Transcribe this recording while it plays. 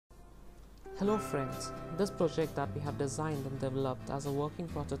Hello friends, this project that we have designed and developed as a working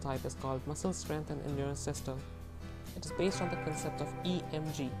prototype is called Muscle Strength and Endurance System. It is based on the concept of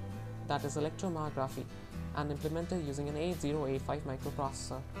EMG, that is electromyography, and implemented using an 8085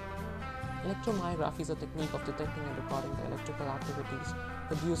 microprocessor. Electromyography is a technique of detecting and recording the electrical activities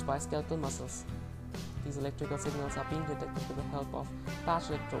produced by skeletal muscles. These electrical signals are being detected with the help of patch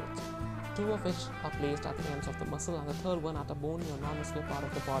electrodes, two of which are placed at the ends of the muscle and the third one at a bony or non-muscular part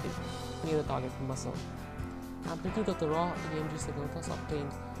of the body near the target muscle. Amplitude of the raw EMG signal thus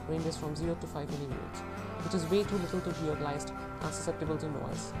obtained ranges from 0 to 5 millivolts, which is way too little to be utilized and susceptible to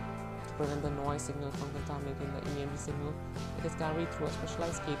noise. To prevent the noise signal from contaminating the EMG signal, it is carried through a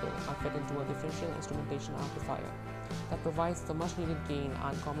specialized cable and fed into a differential instrumentation amplifier that provides the much needed gain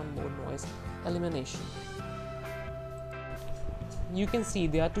and common mode noise elimination. You can see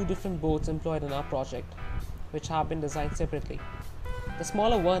there are two different boards employed in our project, which have been designed separately. The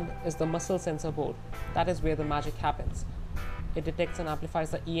smaller one is the muscle sensor board. That is where the magic happens. It detects and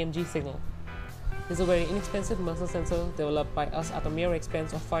amplifies the EMG signal. This is a very inexpensive muscle sensor developed by us at a mere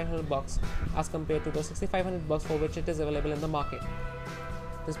expense of $500 as compared to the $6,500 for which it is available in the market.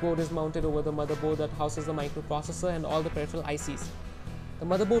 This board is mounted over the motherboard that houses the microprocessor and all the peripheral ICs. The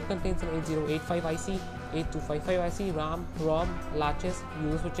motherboard contains an 8085 IC, 8255 IC, RAM, ROM, latches,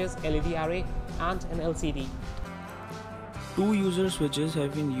 user switches, LED array, and an LCD. Two user switches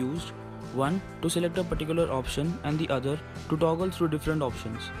have been used, one to select a particular option and the other to toggle through different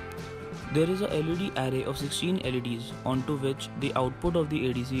options. There is a LED array of 16 LEDs onto which the output of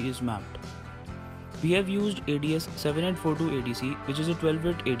the ADC is mapped. We have used ADS7842 ADC, which is a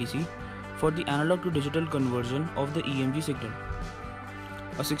 12-bit ADC, for the analog to digital conversion of the EMG signal.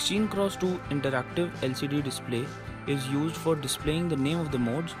 A 16x2 interactive LCD display is used for displaying the name of the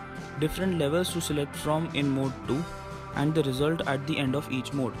modes, different levels to select from in mode 2, and the result at the end of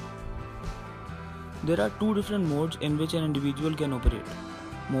each mode. There are two different modes in which an individual can operate.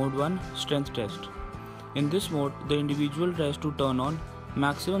 Mode 1, Strength Test. In this mode, the individual tries to turn on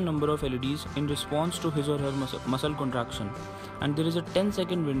maximum number of LEDs in response to his or her muscle contraction, and there is a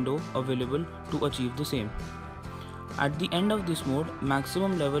 10-second window available to achieve the same. At the end of this mode,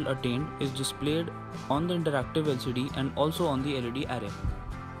 maximum level attained is displayed on the interactive LCD and also on the LED array.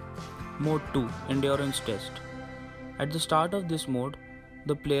 Mode 2, Endurance Test. At the start of this mode,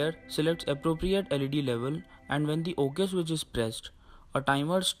 the player selects appropriate LED level, and when the OK switch is pressed, a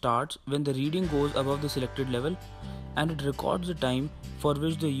timer starts when the reading goes above the selected level, and it records the time for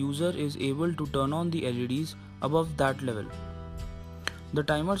which the user is able to turn on the LEDs above that level. The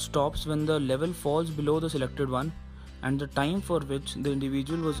timer stops when the level falls below the selected one, and the time for which the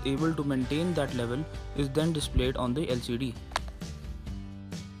individual was able to maintain that level is then displayed on the LCD.